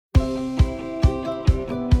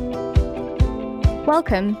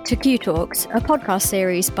Welcome to Q Talks, a podcast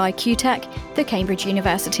series by QTech, the Cambridge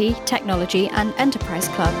University Technology and Enterprise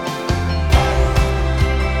Club.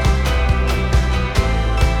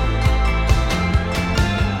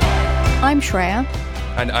 I'm Shreya.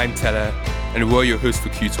 And I'm Tele, and we're your hosts for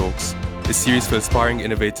Q Talks, a series for aspiring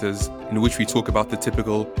innovators in which we talk about the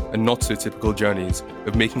typical and not so typical journeys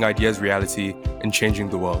of making ideas reality and changing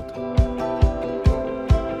the world.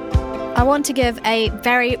 I want to give a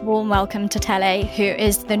very warm welcome to Tele, who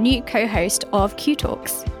is the new co-host of Q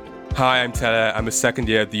Talks. Hi, I'm Tele. I'm a second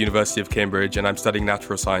year at the University of Cambridge, and I'm studying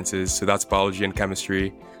natural sciences, so that's biology and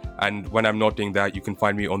chemistry. And when I'm not doing that, you can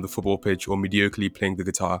find me on the football pitch or mediocrely playing the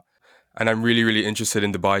guitar. And I'm really interested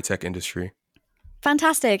in the biotech industry.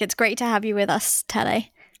 Fantastic. It's great to have you with us,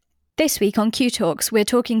 Tele. This week on Q Talks, we're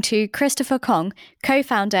talking to Christopher Kong,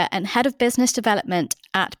 co-founder and head of business development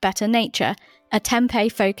at Better Nature, a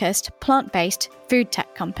tempeh-focused, plant-based food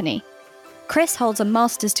tech company. Chris holds a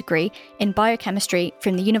master's degree in biochemistry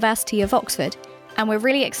from the University of Oxford, and we're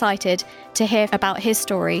really excited to hear about his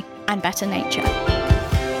story and Better Nature.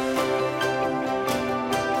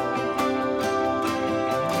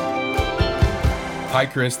 Hi,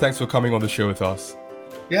 Chris. Thanks for coming on the show with us.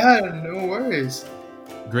 Yeah, no worries.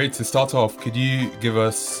 Great. To start off, could you give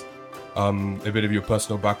us a bit of your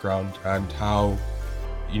personal background and how,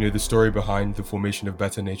 the story behind the formation of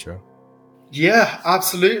Better Nature? Yeah,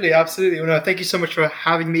 absolutely. Well, no, thank you so much for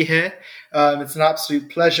having me here. It's an absolute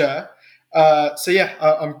pleasure.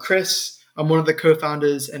 I'm Chris. I'm one of the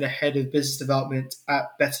co-founders and a head of business development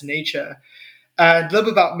at Better Nature. And a little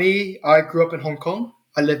bit about me, I grew up in Hong Kong.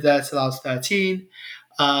 I lived there till I was 13.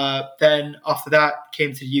 Then after that,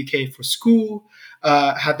 came to the UK for school.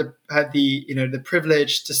 Had the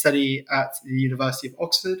privilege to study at the University of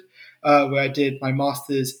Oxford, where I did my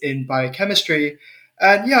master's in biochemistry.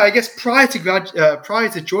 And I guess prior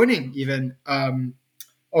to joining even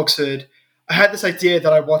Oxford, I had this idea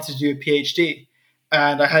that I wanted to do a PhD,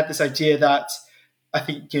 and I had this idea that I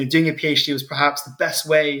think doing a PhD was perhaps the best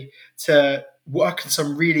way to work on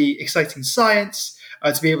some really exciting science.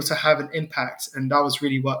 To be able to have an impact. And that was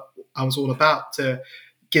really what I was all about, to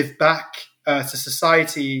give back to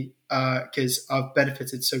society, because I've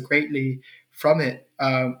benefited so greatly from it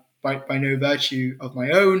by no virtue of my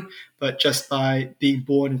own, but just by being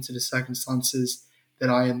born into the circumstances that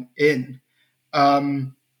I am in. I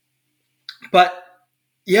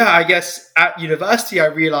guess at university I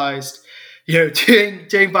realized,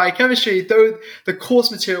 doing biochemistry, though the course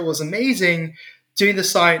material was amazing, doing the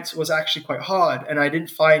science was actually quite hard, and I didn't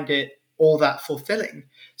find it all that fulfilling.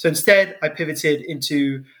 So instead, I pivoted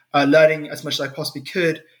into learning as much as I possibly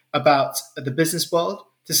could about the business world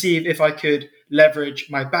to see if I could leverage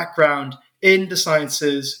my background in the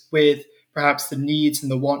sciences with perhaps the needs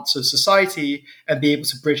and the wants of society and be able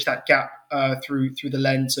to bridge that gap through the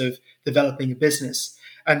lens of developing a business.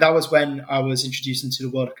 And that was when I was introduced into the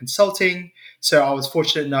world of consulting. So I was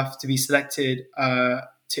fortunate enough to be selected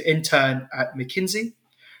to intern at McKinsey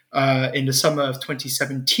in the summer of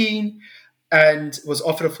 2017 and was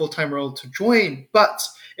offered a full-time role to join. But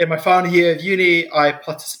in my final year of uni, I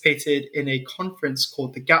participated in a conference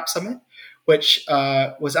called the Gap Summit, which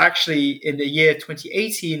was actually in the year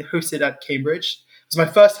 2018 hosted at Cambridge. It was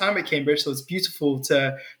my first time at Cambridge, so it was beautiful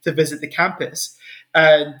to visit the campus.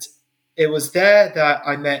 And it was there that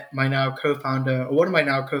I met my now co-founder, or one of my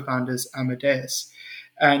now co-founders, Amadeus.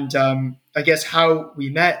 And I guess how we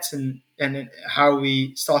met and how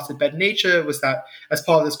we started Better Nature was that as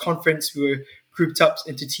part of this conference, we were grouped up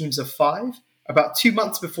into teams of 5. About 2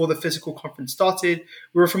 months before the physical conference started,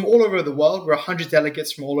 we were from all over the world. We were 100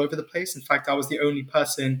 delegates from all over the place. In fact, I was the only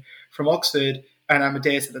person from Oxford, and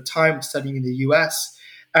Amadeus at the time was studying in the US.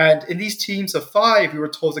 And in these teams of 5, we were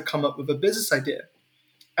told to come up with a business idea.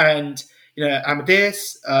 And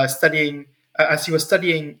Amadeus, as he was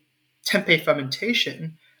studying tempeh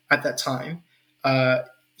fermentation at that time,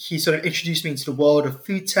 he sort of introduced me into the world of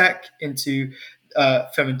food tech, into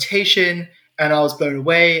fermentation, and I was blown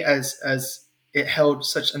away as it held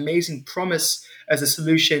such amazing promise as a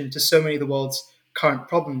solution to so many of the world's current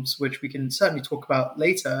problems, which we can certainly talk about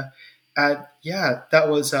later. That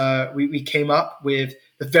was we came up with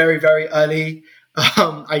the very, very early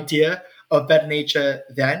idea of Better Nature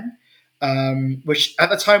then, which at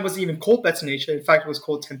the time wasn't even called Better Nature. In fact, it was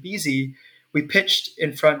called Tempezi. We pitched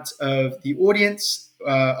in front of the audience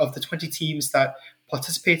of the 20 teams that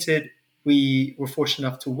participated. We were fortunate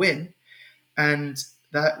enough to win. And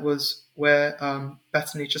that was where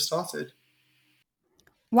Better Nature started.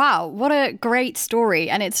 Wow, what a great story.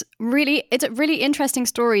 And it's a really interesting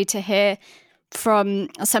story to hear from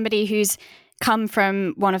somebody who's come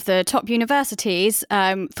from one of the top universities,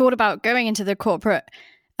 thought about going into the corporate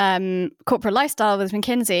lifestyle with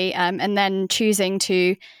McKinsey, and then choosing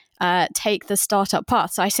to take the startup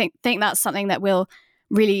path. So I think that's something that we'll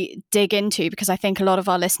really dig into, because I think a lot of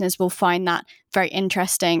our listeners will find that very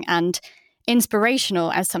interesting and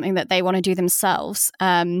inspirational as something that they want to do themselves.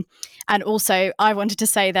 And also, I wanted to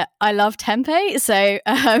say that I love tempeh. So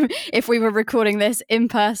if we were recording this in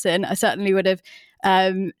person, I certainly would have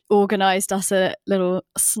organized us a little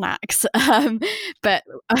snacks. But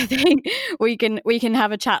I think we can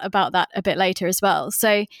have a chat about that a bit later as well.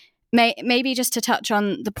 So maybe just to touch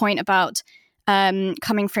on the point about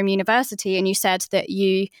coming from university, and you said that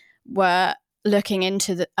you were looking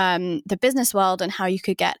into the business world and how you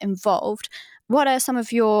could get involved. What are some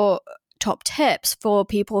of your top tips for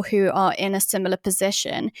people who are in a similar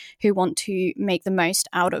position, who want to make the most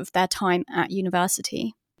out of their time at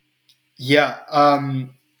university? Yeah,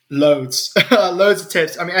 loads, loads of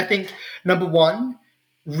tips. I mean, I think number one,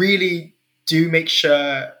 really do make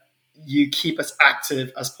sure you keep as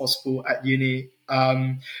active as possible at uni.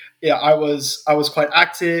 I was quite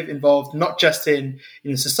active, involved not just in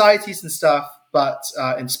societies and stuff, but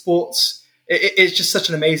in sports. It's just such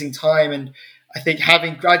an amazing time, and I think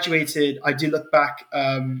having graduated, I do look back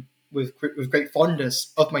with great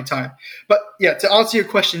fondness of my time. But yeah, to answer your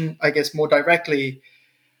question, I guess more directly,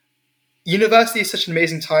 university is such an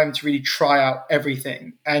amazing time to really try out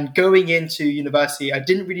everything. And going into university, I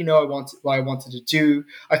didn't really know what I wanted to do.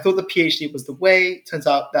 I thought the PhD was the way. Turns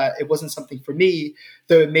out that it wasn't something for me,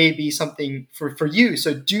 though it may be something for you.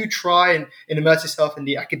 So do try and immerse yourself in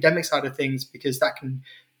the academic side of things, because that can,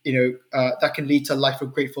 that can lead to a life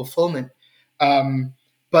of great fulfillment.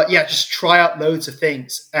 But yeah, just try out loads of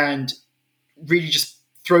things and really just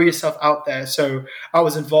throw yourself out there. So I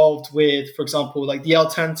was involved with, for example, like the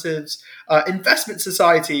Alternatives Investment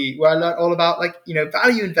Society, where I learned all about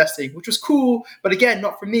value investing, which was cool. But again,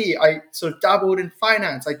 not for me. I sort of dabbled in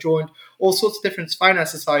finance. I joined all sorts of different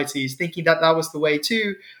finance societies, thinking that was the way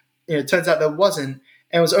too. It turns out there wasn't.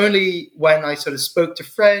 And it was only when I sort of spoke to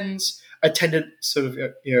friends, attended sort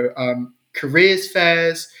of careers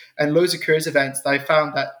fairs and loads of careers events, that I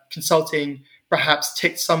found that consulting perhaps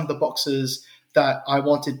ticked some of the boxes that I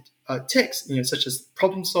wanted ticks, such as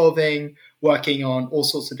problem solving, working on all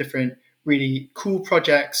sorts of different really cool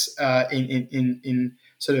projects in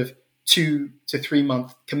sort of 2 to 3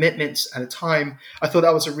 month commitments at a time. I thought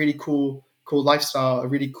that was a really cool lifestyle, a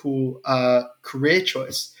really cool career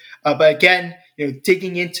choice. But again,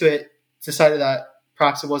 digging into it, decided that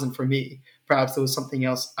perhaps it wasn't for me. Perhaps there was something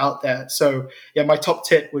else out there. So yeah, my top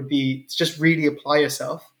tip would be to just really apply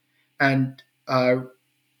yourself and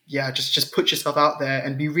just put yourself out there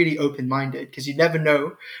and be really open-minded, because you never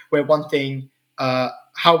know where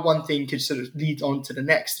how one thing could sort of lead on to the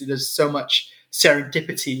next. There's so much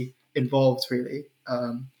serendipity involved, really,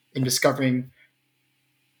 in discovering,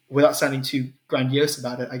 without sounding too grandiose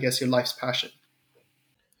about it, I guess, your life's passion.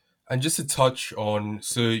 And just to touch on,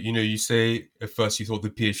 so, you say at first you thought the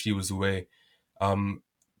PhD was the way,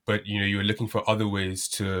 but, you were looking for other ways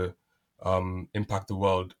to impact the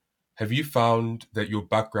world. Have you found that your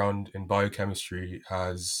background in biochemistry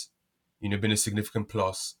has, been a significant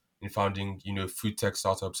plus in founding, food tech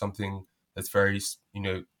startup, something that's very,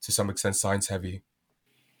 to some extent science heavy?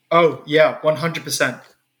 Oh yeah, 100%.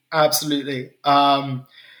 Absolutely.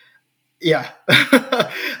 Yeah.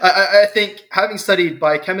 I think having studied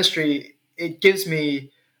biochemistry, it gives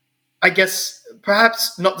me, I guess,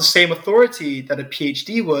 perhaps not the same authority that a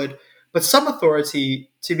PhD would, but some authority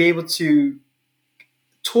to be able to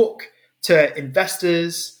talk to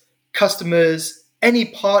investors, customers, any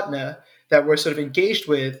partner that we're sort of engaged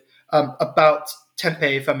with about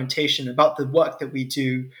tempeh fermentation, about the work that we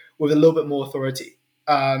do, with a little bit more authority.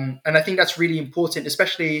 And I think that's really important,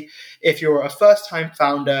 especially if you're a first-time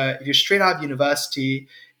founder, if you're straight out of university.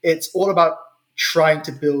 It's all about trying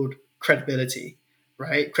to build credibility,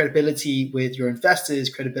 right? Credibility with your investors,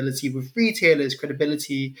 credibility with retailers,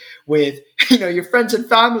 credibility with your friends and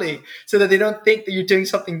family, so that they don't think that you're doing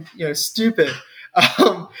something stupid.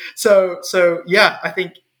 So yeah, I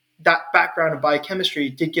think that background in biochemistry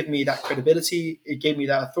did give me that credibility. It gave me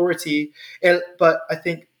that authority, but I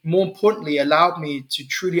think more importantly, allowed me to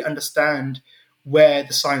truly understand where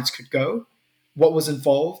the science could go, what was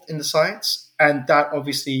involved in the science, and that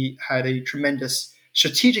obviously had a tremendous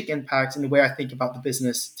strategic impact in the way I think about the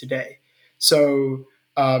business today. So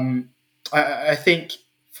I think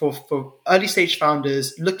for early stage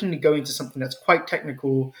founders looking to go into something that's quite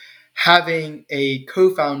technical, having a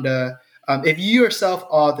co-founder, if you yourself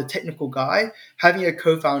are the technical guy, having a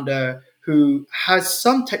co-founder who has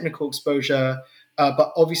some technical exposure,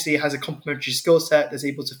 but obviously has a complementary skill set that's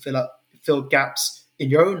able to fill gaps in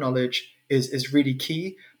your own knowledge is really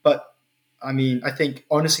key. But I mean, I think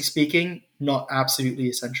honestly speaking, not absolutely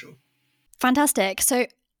essential. Fantastic. So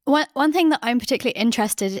one thing that I'm particularly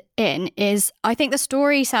interested in is, I think the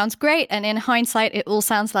story sounds great, and in hindsight, it all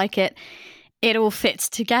sounds like it all fits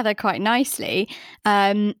together quite nicely.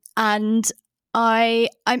 And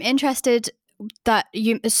I'm interested that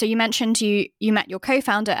you mentioned you met your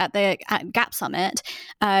co-founder at Gap Summit,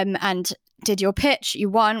 and did your pitch. You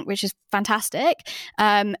won, which is fantastic.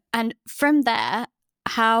 And from there,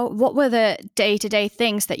 what were the day-to-day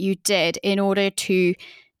things that you did in order to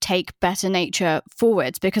take Better Nature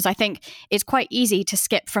forwards? Because I think it's quite easy to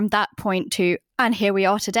skip from that point to, and here we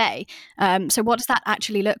are today. So what does that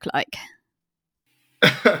actually look like?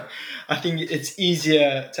 I think it's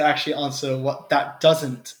easier to actually answer what that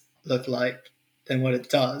doesn't look like than what it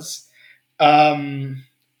does.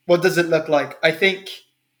 What does it look like? I think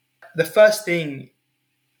the first thing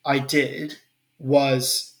I did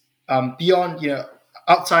was beyond,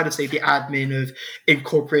 outside of, say, the admin of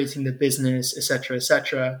incorporating the business, et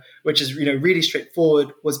cetera, which is, really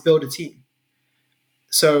straightforward, was build a team.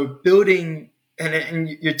 So building and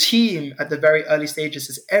your team at the very early stages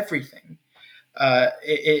is everything.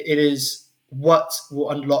 It is what will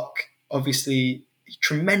unlock, obviously,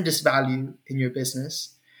 tremendous value in your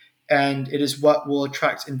business. And it is what will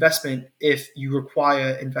attract investment if you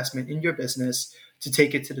require investment in your business to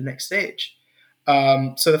take it to the next stage.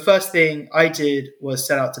 So the first thing I did was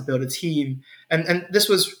set out to build a team. And this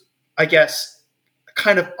was, I guess,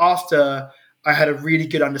 kind of after I had a really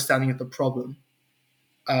good understanding of the problem.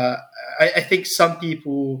 I think some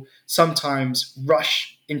people sometimes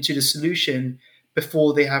rush into the solution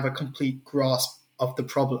before they have a complete grasp of the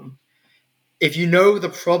problem. If you know the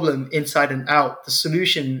problem inside and out, the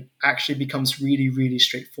solution actually becomes really, really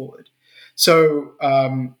straightforward. So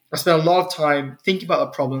I spent a lot of time thinking about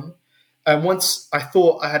the problem. And once I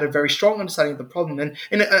thought I had a very strong understanding of the problem, and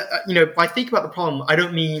by thinking about the problem, I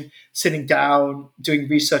don't mean sitting down, doing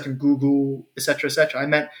research on Google, et cetera, I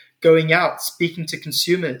meant going out, speaking to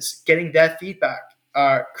consumers, getting their feedback,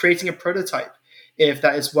 creating a prototype, if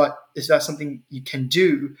that's something you can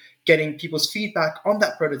do, getting people's feedback on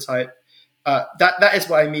that prototype. That is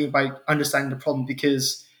what I mean by understanding the problem,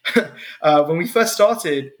 because when we first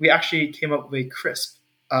started, we actually came up with a crisp.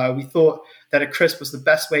 We thought that a crisp was the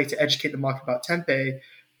best way to educate the market about tempeh,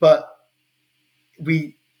 but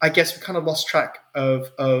I guess we kind of lost track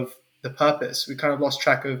of the purpose. We kind of lost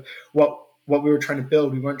track of what we were trying to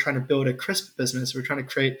build. We weren't trying to build a crisp business. We were trying to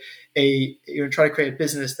create a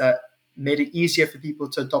business that made it easier for people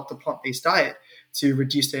to adopt a plant-based diet to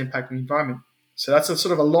reduce their impact on the environment. So that's a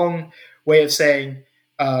sort of a long way of saying,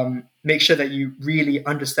 make sure that you really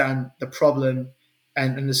understand the problem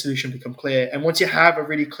and the solution become clear. And once you have a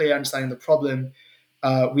really clear understanding of the problem,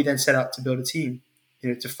 we then set out to build a team,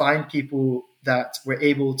 to find people that were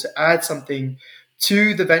able to add something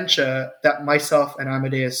to the venture that myself and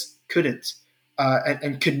Amadeus couldn't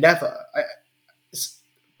and could never.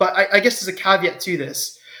 But I guess there's a caveat to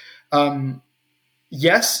this.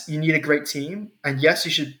 Yes, you need a great team, and yes,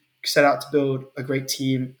 you should set out to build a great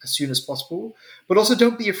team as soon as possible. But also,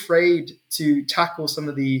 don't be afraid to tackle some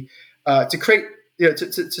of the to create,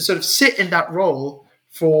 to sort of sit in that role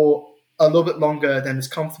for a little bit longer than is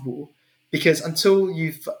comfortable. Because until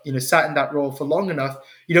you've sat in that role for long enough,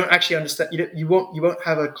 you don't actually understand. You won't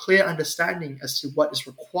have a clear understanding as to what is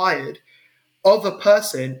required of a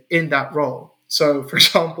person in that role. So, for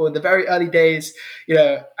example, in the very early days,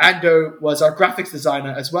 Ando was our graphics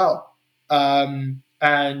designer as well, and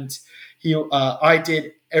I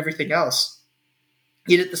did everything else.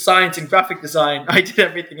 He did the science and graphic design. I did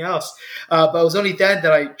everything else. But it was only then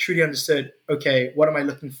that I truly understood, okay, what am I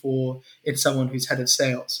looking for in someone who's head of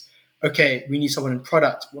sales? Okay, we need someone in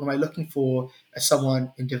product. What am I looking for as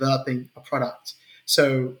someone in developing a product?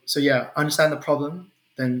 So yeah, understand the problem,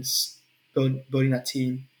 then building that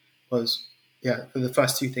team was, for the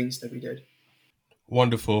first two things that we did.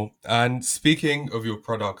 Wonderful. And speaking of your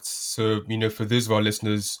products, so, for those of our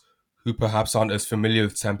listeners who perhaps aren't as familiar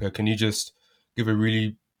with tempeh, can you just give a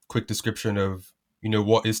really quick description of,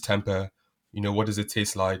 what is tempeh? What does it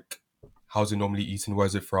taste like? How's it normally eaten? Where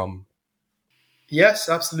is it from? Yes,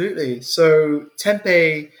 absolutely. So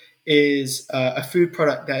tempeh is a food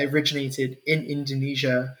product that originated in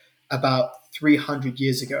Indonesia about 300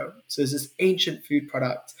 years ago. So it's this ancient food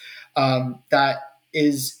product that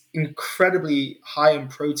is incredibly high in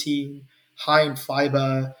protein, high in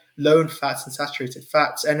fiber, low in fats and saturated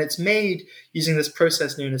fats. And it's made using this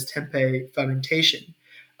process known as tempeh fermentation,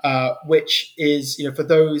 which is, for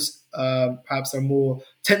those perhaps are more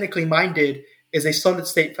technically minded, is a solid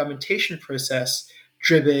state fermentation process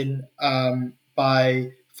driven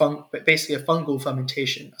by basically a fungal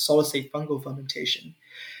fermentation, a solid state fungal fermentation.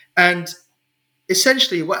 And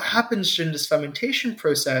essentially what happens during this fermentation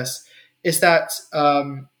process is that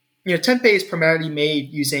tempeh is primarily made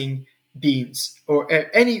using beans, or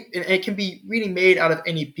it can be really made out of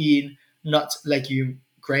any bean, nut, legume,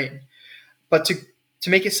 grain. But to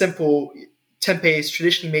make it simple, tempeh is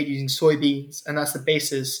traditionally made using soybeans, and that's the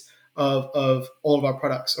basis of all of our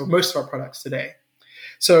products, or most of our products today.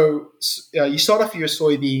 So you start off with your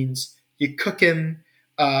soybeans, you cook them,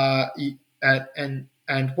 and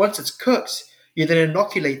once it's cooked, you then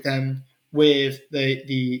inoculate them with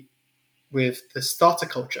the starter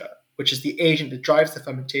culture, which is the agent that drives the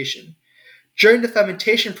fermentation. During the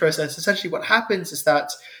fermentation process, essentially what happens is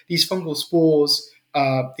that these fungal spores,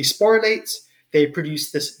 they sporulate, they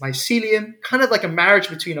produce this mycelium, kind of like a marriage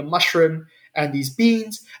between a mushroom and these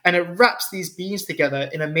beans, and it wraps these beans together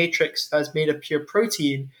in a matrix that is made of pure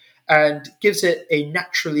protein and gives it a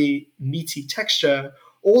naturally meaty texture,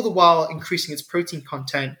 all the while increasing its protein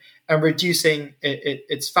content and reducing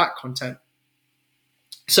its fat content.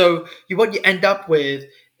 So what you end up with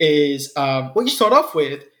is, what you start off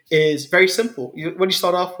with is very simple. What you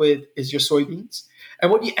start off with is your soybeans.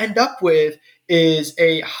 And what you end up with is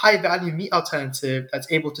a high-value meat alternative that's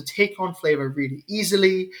able to take on flavor really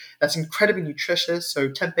easily, that's incredibly nutritious. So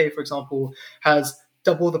tempeh, for example, has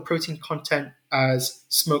double the protein content as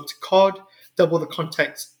smoked cod, double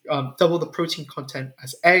the protein content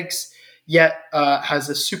as eggs, yet has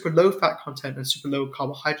a super low fat content and super low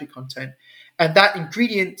carbohydrate content. And that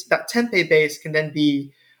ingredient, that tempeh base, can then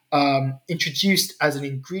be introduced as an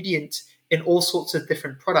ingredient in all sorts of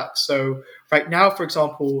different products. So right now, for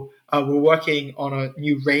example, we're working on a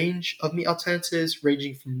new range of meat alternatives,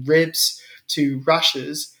 ranging from ribs to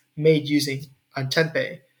rashers made using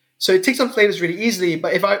tempeh. So it takes on flavors really easily.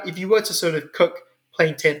 But if you were to sort of cook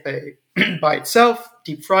plain tempeh by itself,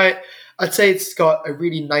 deep fry it, I'd say it's got a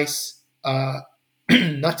really nice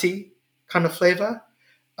nutty kind of flavor.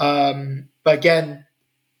 But again,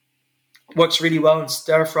 works really well in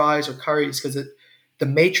stir fries or curries because the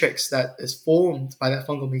matrix that is formed by that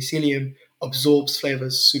fungal mycelium absorbs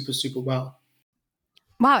flavors super, super well.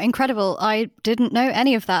 Wow, incredible. I didn't know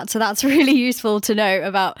any of that. So that's really useful to know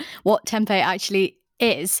about what tempeh actually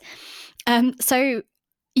is. So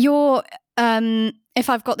your, if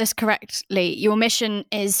I've got this correctly, your mission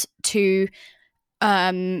is to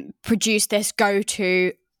produce this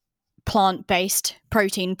go-to plant-based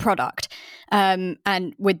protein product,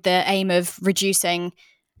 and with the aim of reducing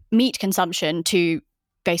meat consumption to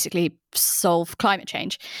basically solve climate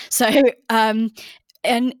change. So, and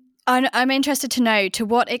I'm interested to know, to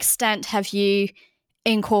what extent have you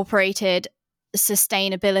incorporated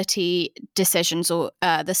sustainability decisions or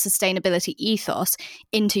the sustainability ethos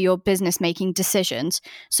into your business making decisions?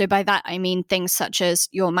 So by that, I mean things such as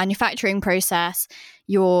your manufacturing process,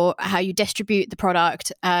 how you distribute the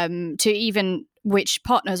product, to even which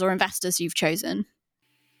partners or investors you've chosen.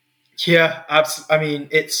 Yeah, absolutely. I mean,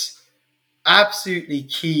 it's absolutely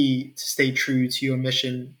key to stay true to your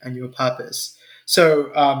mission and your purpose.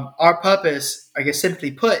 So our purpose, I guess simply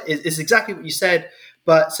put, is exactly what you said,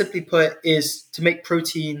 but simply put is to make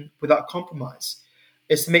protein without compromise.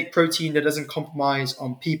 It's to make protein that doesn't compromise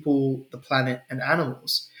on people, the planet, and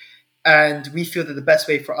animals. And we feel that the best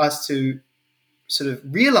way for us to sort of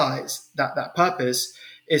realize that purpose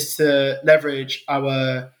is to leverage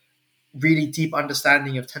our really deep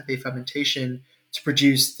understanding of tempeh fermentation to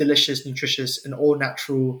produce delicious, nutritious, and all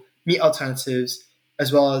natural meat alternatives,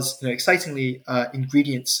 as well as, excitingly,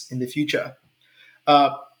 ingredients in the future.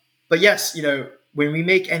 But yes, when we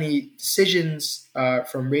make any decisions,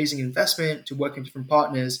 from raising investment to working with different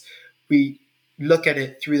partners, we look at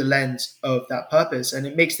it through the lens of that purpose, and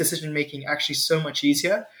it makes decision making actually so much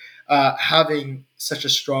easier. Having such a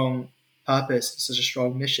strong purpose, such a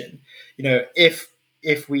strong mission.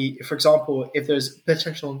 If we, for example, if there's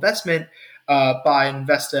potential investment by an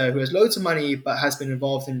investor who has loads of money but has been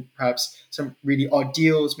involved in perhaps some really odd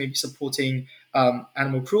deals, maybe supporting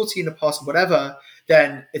animal cruelty in the past or whatever,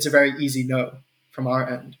 then it's a very easy no from our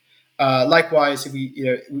end. Likewise, if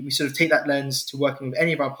we sort of take that lens to working with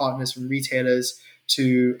any of our partners, from retailers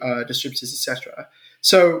to distributors, etc.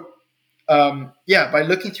 So by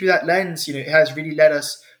looking through that lens, it has really led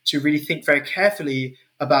us to really think very carefully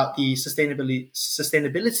about the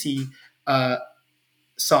sustainability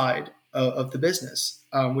side of the business,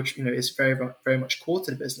 which is very, very much core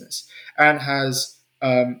to the business, and has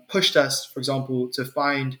pushed us, for example, to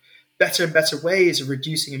find better and better ways of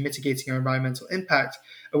reducing and mitigating our environmental impact,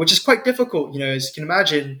 which is quite difficult, as you can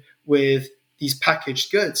imagine, with these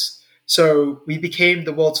packaged goods. So we became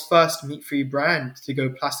the world's first meat-free brand to go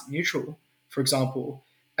plastic neutral, for example,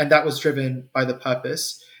 and that was driven by the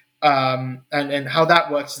purpose. And how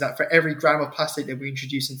that works is that for every gram of plastic that we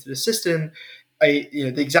introduce into the system,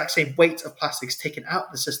 the exact same weight of plastic is taken out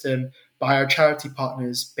of the system by our charity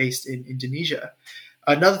partners based in Indonesia.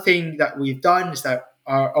 Another thing that we've done is that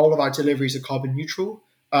all of our deliveries are carbon neutral.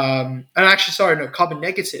 Carbon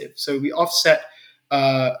negative. So we offset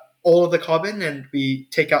all of the carbon and we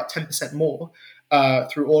take out 10% more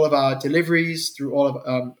through all of our deliveries, through all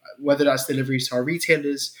of whether that's deliveries to our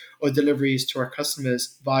retailers or deliveries to our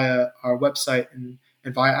customers via our website and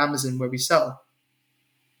via Amazon where we sell.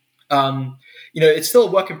 It's still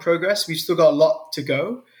a work in progress. We've still got a lot to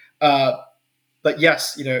go. But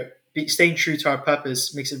yes, staying true to our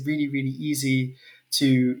purpose makes it really, really easy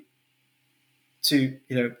to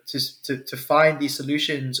find these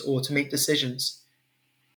solutions or to make decisions.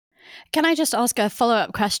 Can I just ask a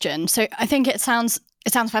follow-up question? So I think it sounds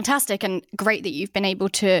fantastic and great that you've been able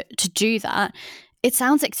to do that. It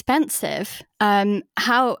sounds expensive.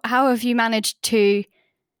 How have you managed to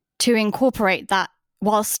incorporate that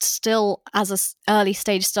whilst still as an early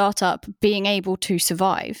stage startup being able to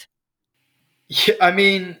survive? Yeah, I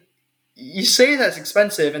mean, you say that's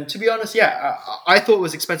expensive, and to be honest, yeah, I thought it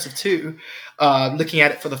was expensive too, looking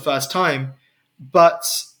at it for the first time. But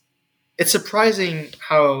it's surprising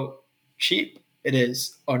how cheap it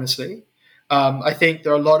is, honestly. I think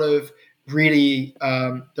there are a lot of really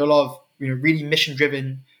really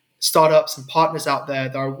mission-driven startups and partners out there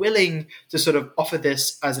that are willing to sort of offer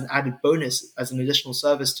this as an added bonus, as an additional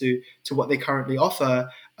service to what they currently offer,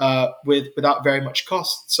 without very much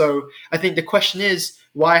cost. So I think the question is,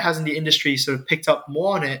 why hasn't the industry sort of picked up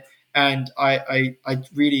more on it? And I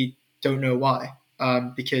really don't know why.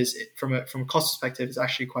 Because from a cost perspective, it's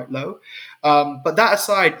actually quite low. But that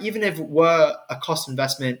aside, even if it were a cost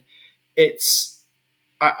investment,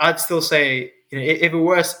 I'd still say, if it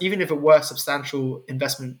were a substantial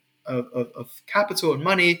investment of capital and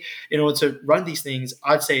money in order to run these things,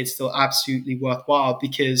 I'd say it's still absolutely worthwhile,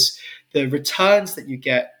 because the returns that you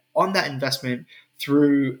get on that investment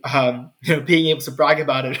through being able to brag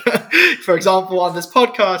about it, for example, on this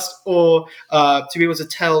podcast, or to be able to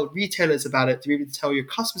tell retailers about it, to be able to tell your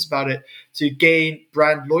customers about it, to gain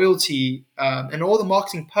brand loyalty, and all the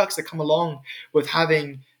marketing perks that come along with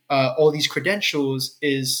having all these credentials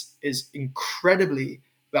is incredibly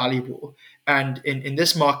valuable. And in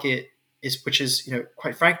this market, which is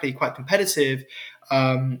quite frankly quite competitive,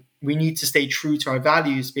 we need to stay true to our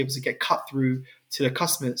values to be able to get cut through to the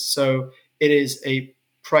customers. So it is a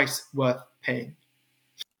price worth paying.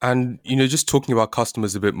 And, just talking about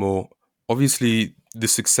customers a bit more, obviously the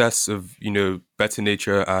success of, Better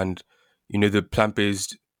Nature and, the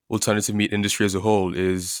plant-based alternative meat industry as a whole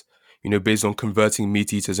is, based on converting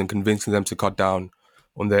meat eaters and convincing them to cut down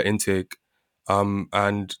on their intake.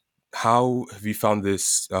 And how have you found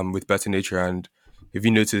this with Better Nature? And have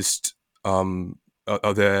you noticed,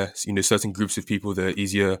 are there, certain groups of people that are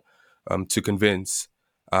easier to convince?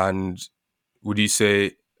 And would you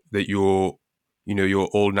say that your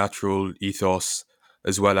all natural ethos,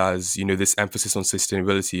 as well as, this emphasis on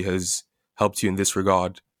sustainability, has helped you in this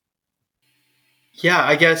regard? Yeah,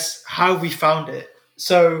 I guess how we found it.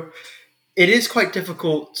 So it is quite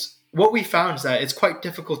difficult. What we found is that it's quite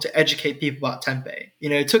difficult to educate people about tempeh.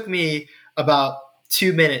 It took me about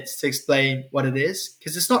 2 minutes to explain what it is,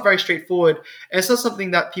 because it's not very straightforward. And it's not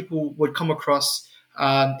something that people would come across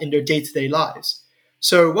in their day-to-day lives.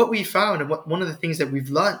 So what we found, and one of the things that we've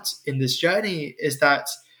learnt in this journey is that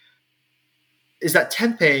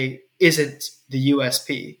tempeh isn't the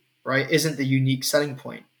USP, right? Isn't the unique selling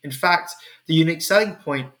point. In fact, the unique selling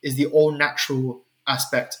point is the all-natural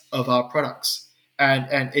aspect of our products,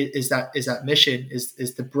 and is that mission,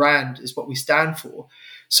 is the brand, is what we stand for.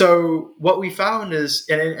 So what we found is,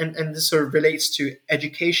 and this sort of relates to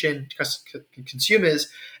education, because consumers,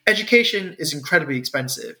 education is incredibly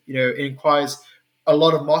expensive. It requires a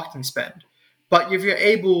lot of marketing spend, but if you're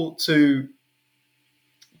able to,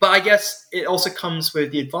 but I guess it also comes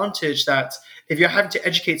with the advantage that if you're having to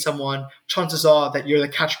educate someone, chances are that you're the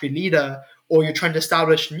category leader, or you're trying to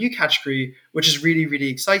establish a new category, which is really, really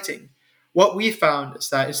exciting. What we found is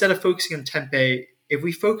that instead of focusing on tempeh, if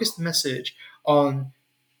we focus the message on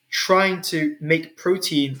trying to make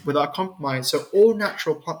protein without compromise, so all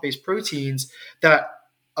natural plant-based proteins that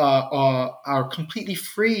are completely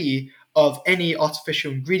free of any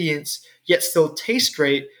artificial ingredients, yet still taste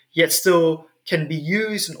great, yet still can be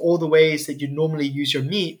used in all the ways that you normally use your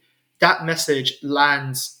meat, that message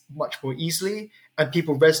lands much more easily, and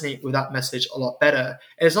people resonate with that message a lot better.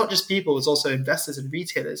 And it's not just people, it's also investors and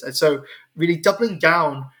retailers. And so really doubling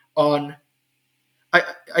down on,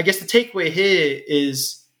 I guess the takeaway here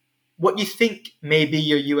is what you think may be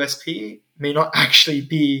your USP may not actually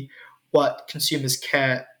be what consumers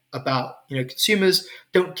care about. Consumers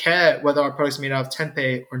don't care whether our products are made out of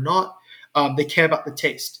tempeh or not. They care about the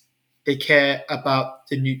taste. They care about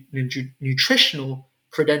the nutritional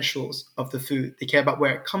credentials of the food. They care about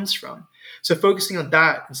where it comes from. So focusing on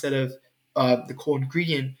that instead of the core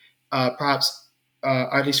ingredient, perhaps,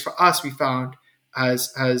 at least for us, we found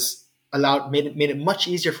has made it much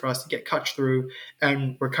easier for us to get cut through,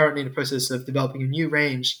 and we're currently in the process of developing a new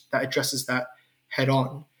range that addresses that head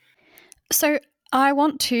on. So I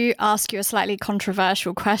want to ask you a slightly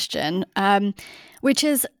controversial question, which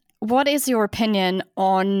is, what is your opinion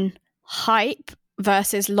on hype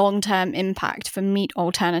versus long-term impact for meat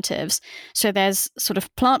alternatives? So there's sort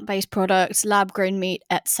of plant-based products, lab-grown meat,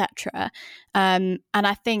 etc. And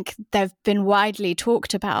I think they've been widely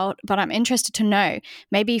talked about, but I'm interested to know,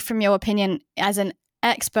 maybe from your opinion as an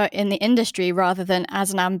expert in the industry rather than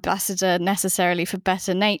as an ambassador necessarily for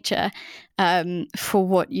Better Nature, for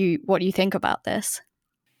what you think about this.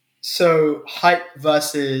 So hype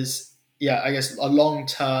versus, I guess a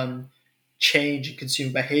long-term change in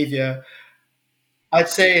consumer behavior. I'd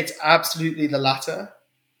say it's absolutely the latter.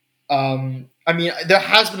 There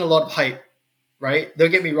has been a lot of hype, right? Don't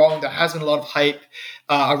get me wrong. There has been a lot of hype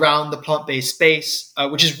around the plant-based space,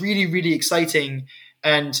 which is really, really exciting.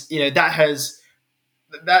 And,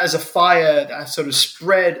 that is a fire that has sort of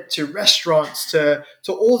spread to restaurants, to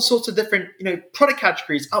all sorts of different, product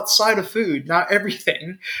categories outside of food. Now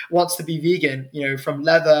everything wants to be vegan, from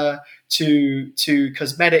leather to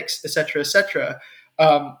cosmetics, etc., etc.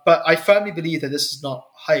 But I firmly believe that this is not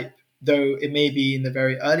hype, though it may be in the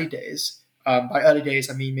very early days. By early days,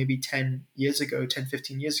 I mean maybe 10,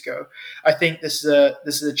 15 years ago. I think this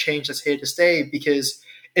is a change that's here to stay, because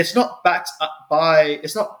it's not backed up by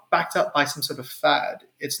some sort of fad.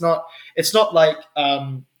 It's not like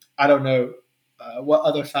I don't know what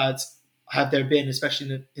other fads have there been,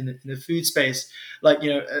 especially in the food space. Like,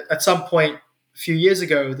 at some point a few years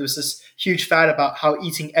ago, there was this huge fad about how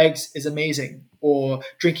eating eggs is amazing or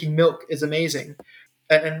drinking milk is amazing.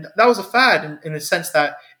 And that was a fad in the sense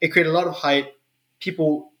that it created a lot of hype.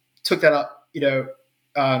 People took that up,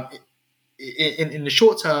 in the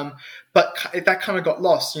short term, but that kind of got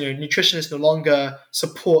lost. Nutritionists no longer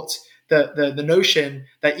support the notion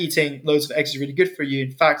that eating loads of eggs is really good for you.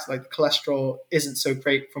 In fact, like, the cholesterol isn't so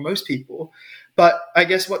great for most people. But I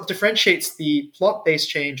guess what differentiates the plant-based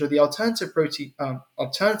change or the alternative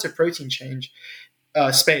protein change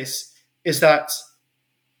space is that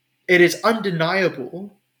it is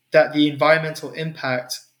undeniable that the environmental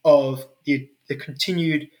impact of the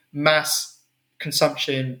continued mass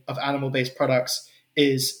consumption of animal-based products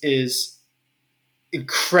is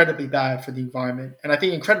incredibly bad for the environment. And I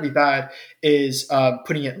think incredibly bad is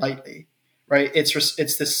putting it lightly, right? It's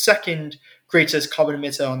the second greatest carbon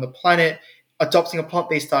emitter on the planet. Adopting a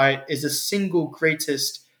plant-based diet is the single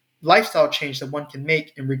greatest lifestyle change that one can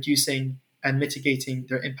make in reducing and mitigating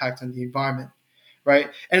their impact on the environment, right?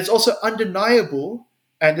 And it's also undeniable,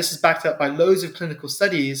 and this is backed up by loads of clinical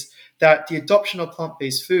studies, that the adoption of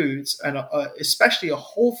plant-based foods, and especially a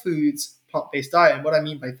whole foods plant-based diet, and what I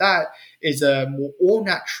mean by that is a more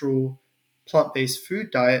all-natural plant-based food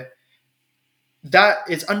diet, that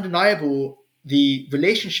is undeniable, the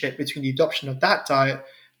relationship between the adoption of that diet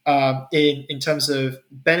in terms of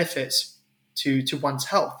benefits to one's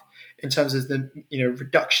health, in terms of the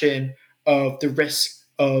reduction of the risk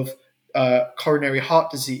of coronary heart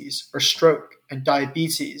disease or stroke and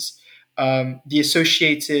diabetes, the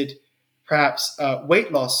associated perhaps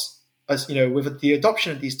weight loss, as with the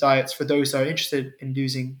adoption of these diets for those that are interested in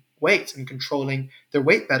losing weight and controlling their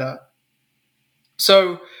weight better.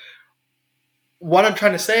 So what I'm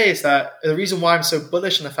trying to say is that the reason why I'm so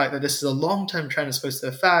bullish on the fact that this is a long-term trend as opposed to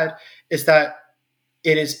a fad is that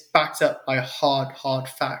it is backed up by hard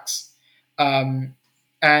facts. And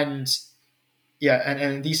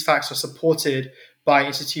these facts are supported by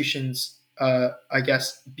institutions, I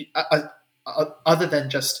guess, other than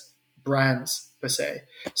just brands per se.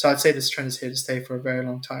 So I'd say this trend is here to stay for a very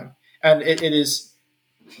long time. And it is,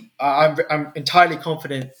 I'm entirely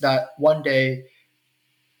confident that one day,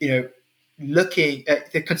 looking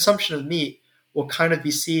at the consumption of meat will kind of be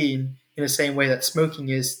seen in the same way that smoking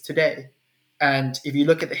is today. And if you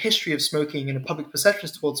look at the history of smoking and the public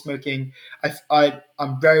perceptions towards smoking,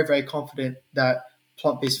 I'm very, very confident that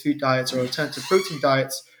plant-based food diets or alternative protein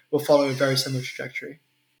diets will follow a very similar trajectory.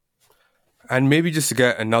 And maybe just to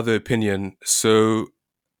get another opinion. So,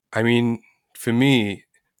 I mean, for me,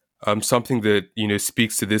 something that,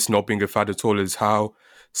 speaks to this not being a fad at all is how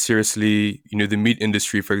seriously, the meat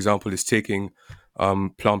industry, for example, is taking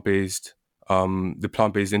plant-based, the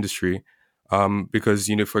plant-based industry, because,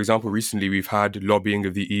 for example, recently we've had lobbying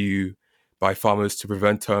of the EU by farmers to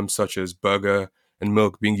prevent terms such as burger and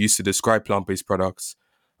milk being used to describe plant-based products.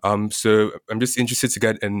 So I'm just interested to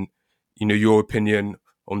get your opinion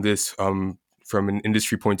on this from an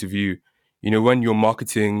industry point of view. When you're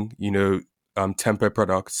marketing, tempeh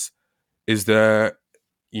products, is there,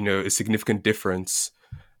 a significant difference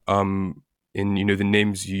in, the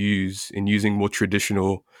names you use in using more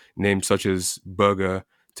traditional names such as burger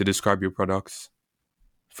to describe your products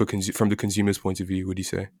from the consumer's point of view, would you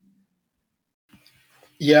say?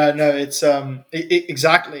 Yeah, no, it's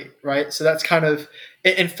exactly right. So that's kind of,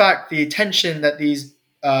 in fact, the attention that these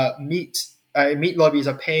meat lobbies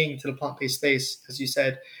are paying to the plant-based space, as you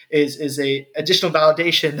said, is a additional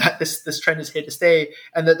validation that this trend is here to stay,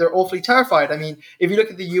 and that they're awfully terrified. I mean, if you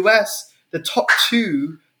look at the US, the top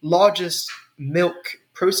two largest milk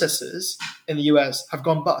processors in the US have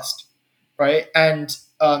gone bust, right? And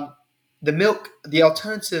the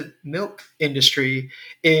alternative milk industry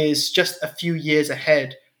is just a few years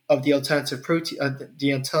ahead of the alternative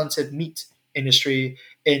the alternative meat industry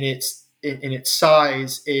in its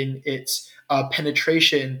size, in its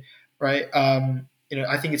penetration, right?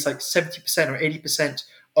 I think it's like 70% or 80%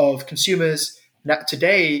 of consumers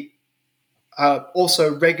today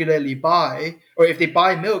also regularly buy, or if they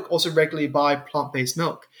buy milk, also regularly buy plant-based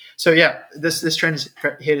milk. So yeah, this trend is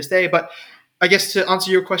here to stay. But I guess to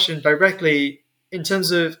answer your question directly, in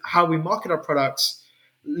terms of how we market our products,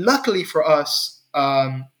 luckily for us,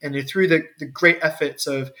 and through the great efforts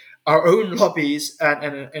of our own lobbies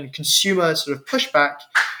and consumer sort of pushback,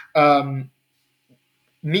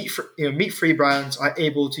 meat-free brands are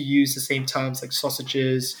able to use the same terms like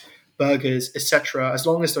sausages, burgers, etc., as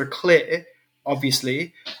long as they're clear,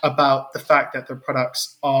 obviously, about the fact that their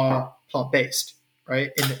products are plant-based,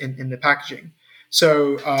 right, in the packaging.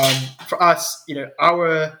 So for us, in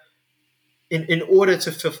order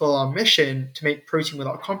to fulfill our mission to make protein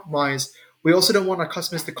without compromise, we also don't want our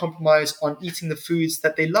customers to compromise on eating the foods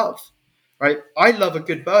that they love, right? I love a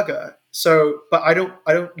good burger, but I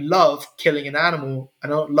don't love killing an animal. I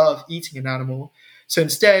don't love eating an animal. So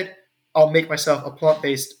instead, I'll make myself a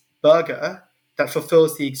plant-based burger that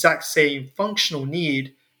fulfills the exact same functional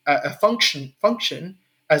need, function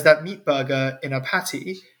as that meat burger in a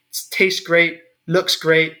patty. It tastes great, looks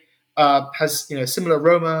great, has similar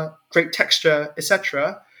aroma, great texture,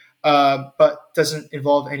 etc., but doesn't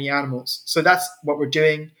involve any animals. So that's what we're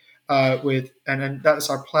doing and that is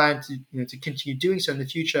our plan to continue doing so in the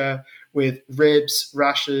future with ribs,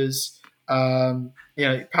 rashers,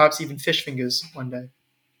 perhaps even fish fingers one day.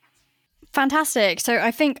 Fantastic. So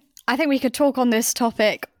I think we could talk on this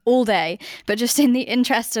topic all day, but just in the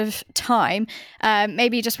interest of time,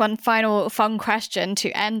 maybe just one final fun question to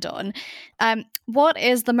end on. What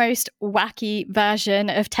is the most wacky version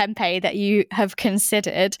of tempeh that you have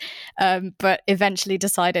considered, but eventually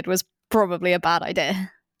decided was probably a bad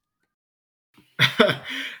idea?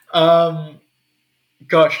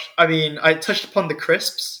 Gosh, I mean, I touched upon the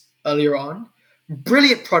crisps earlier on.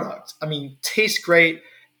 Brilliant product. I mean, tastes great,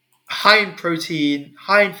 high in protein,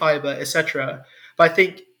 high in fiber, etc. But I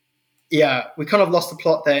think, we kind of lost the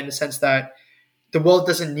plot there in the sense that the world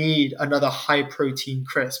doesn't need another high protein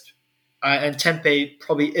crisp, and tempeh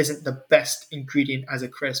probably isn't the best ingredient as a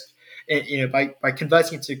crisp. By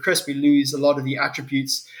converting it to crisp, we lose a lot of the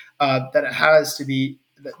attributes that it has to be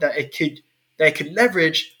that it could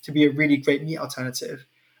leverage to be a really great meat alternative.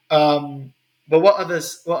 But what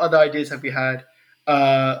other ideas have we had?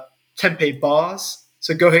 Tempeh bars.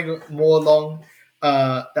 So going more along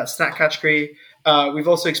that snack category. We've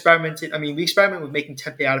also experimented. I mean, we experiment with making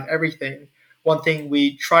tempeh out of everything. One thing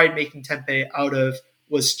we tried making tempeh out of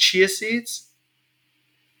was chia seeds.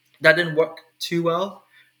 That didn't work too well.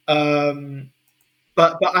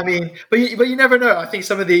 But I mean, but you never know. I think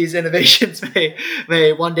some of these innovations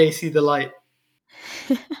may one day see the light.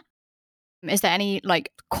 Is there any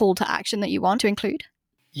call to action that you want to include?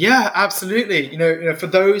 Yeah, absolutely. For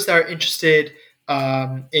those that are interested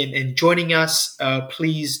in joining us,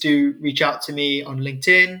 please do reach out to me on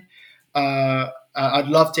LinkedIn. I'd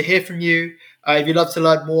love to hear from you. If you'd love to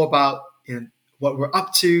learn more about what we're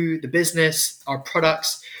up to, the business, our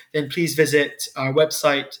products, then please visit our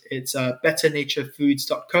website. It's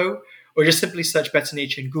betternaturedfoods.co, or just simply search Better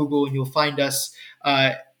Nature in Google and you'll find us.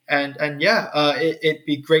 It'd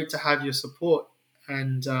be great to have your support,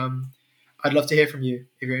 and I'd love to hear from you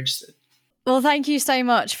if you're interested. Well, thank you so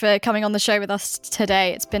much for coming on the show with us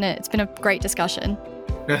today. It's been a great discussion.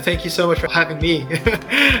 No, thank you so much for having me.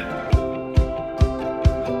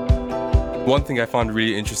 One thing I found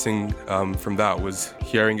really interesting from that was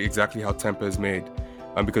hearing exactly how tempeh is made,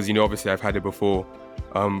 because obviously I've had it before,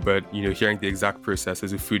 but hearing the exact process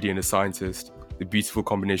as a foodie and a scientist, the beautiful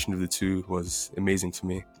combination of the two was amazing to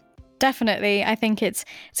me. Definitely. I think it's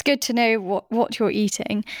good to know what you're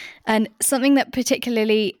eating. And something that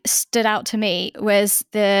particularly stood out to me was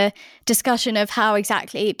the discussion of how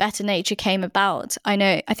exactly Better Nature came about.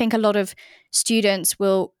 I think a lot of students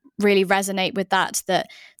will really resonate with that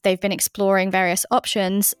they've been exploring various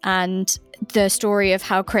options, and the story of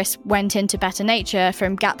how Chris went into Better Nature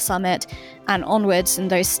from Gap Summit and onwards, and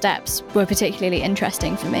those steps were particularly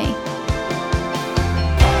interesting for me.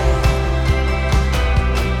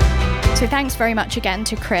 So thanks very much again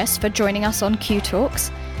to Chris for joining us on Q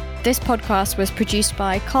Talks. This podcast was produced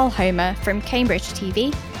by Carl Homer from Cambridge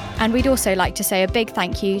TV, and we'd also like to say a big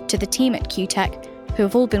thank you to the team at QTech, who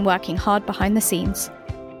have all been working hard behind the scenes.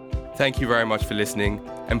 Thank you very much for listening,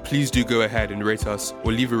 and please do go ahead and rate us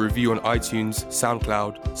or leave a review on iTunes,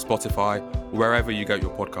 SoundCloud, Spotify, wherever you get your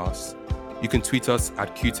podcasts. You can tweet us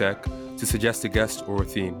at QTech to suggest a guest or a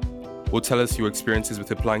theme, or tell us your experiences with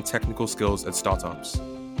applying technical skills at startups.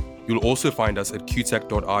 You'll also find us at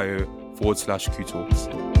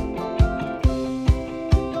qtech.io/QTalks.